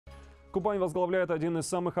Кубань возглавляет один из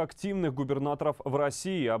самых активных губернаторов в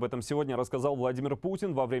России. Об этом сегодня рассказал Владимир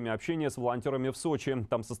Путин во время общения с волонтерами в Сочи.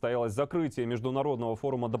 Там состоялось закрытие международного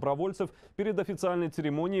форума добровольцев. Перед официальной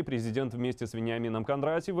церемонией президент вместе с Вениамином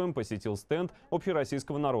Кондратьевым посетил стенд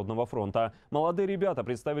Общероссийского народного фронта. Молодые ребята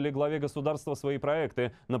представили главе государства свои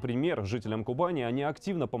проекты. Например, жителям Кубани они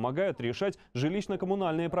активно помогают решать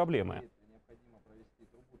жилищно-коммунальные проблемы.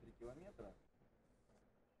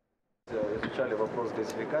 Изучали вопрос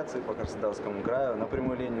газификации по Краснодарскому краю. На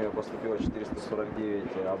прямую линию поступило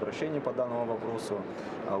 449 обращений по данному вопросу.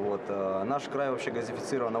 Наш край вообще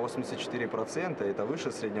газифицирован на 84%, это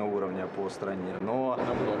выше среднего уровня по стране. Но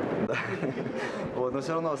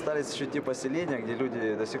все равно остались еще те поселения, где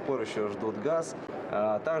люди до сих пор еще ждут газ.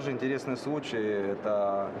 Также интересный случай,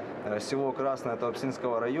 это село Красное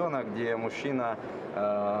Туапсинского района, где мужчина,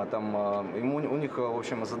 у них в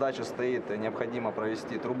общем задача стоит, необходимо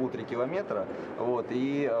провести трубу 3 километра.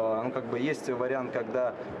 Есть вариант,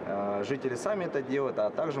 когда жители сами это делают, а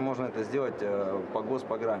также можно это сделать по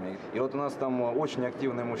госпрограмме. И вот у нас там очень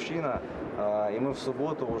активный мужчина, и мы в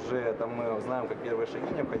субботу уже, мы знаем, как первые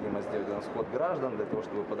шаги необходимо сделать, у нас сход граждан для того,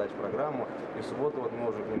 чтобы подать в программу. И в субботу мы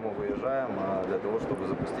уже к нему выезжаем для того, чтобы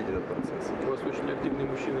запустить этот процесс. У вас очень активный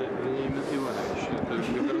мужчина Вениамин Иванович, это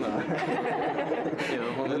губернатор.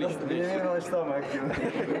 Вениамин Иванович самый активный.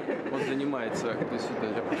 Он занимается,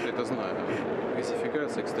 действительно, я просто это знаю,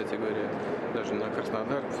 газификацией, кстати говоря, даже на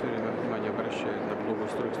Краснодар все время внимание обращает, на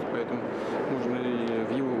благоустройство, поэтому можно и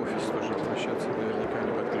в его офис тоже обращаться, наверняка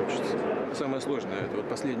они подключатся. Самое сложное, это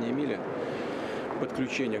последние мили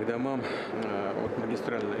подключения к домам от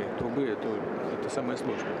магистральной трубы, это самое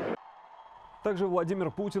сложное. Также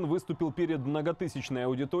Владимир Путин выступил перед многотысячной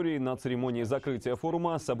аудиторией на церемонии закрытия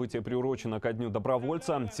форума. Событие приурочено ко Дню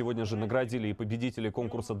добровольца. Сегодня же наградили и победителей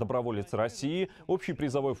конкурса «Доброволец России». Общий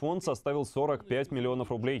призовой фонд составил 45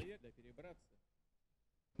 миллионов рублей.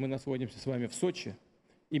 Мы находимся с вами в Сочи.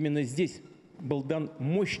 Именно здесь был дан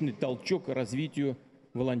мощный толчок развитию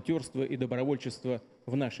волонтерства и добровольчества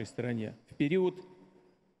в нашей стране в период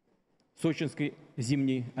Сочинской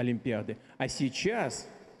зимней Олимпиады. А сейчас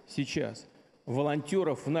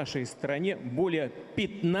волонтеров в нашей стране более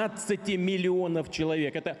 15 миллионов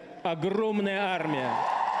человек. Это огромная армия.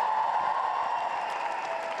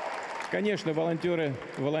 Конечно, волонтеры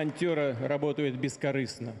работают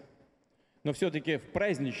бескорыстно. Но все-таки в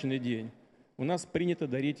праздничный день у нас принято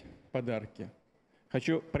дарить подарки.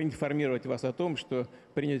 Хочу проинформировать вас о том, что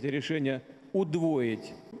принято решение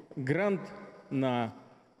удвоить грант на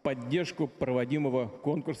поддержку проводимого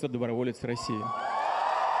конкурса «Доброволец России».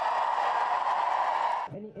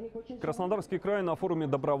 Краснодарский край на форуме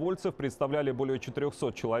добровольцев представляли более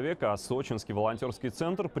 400 человек, а Сочинский волонтерский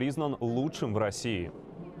центр признан лучшим в России.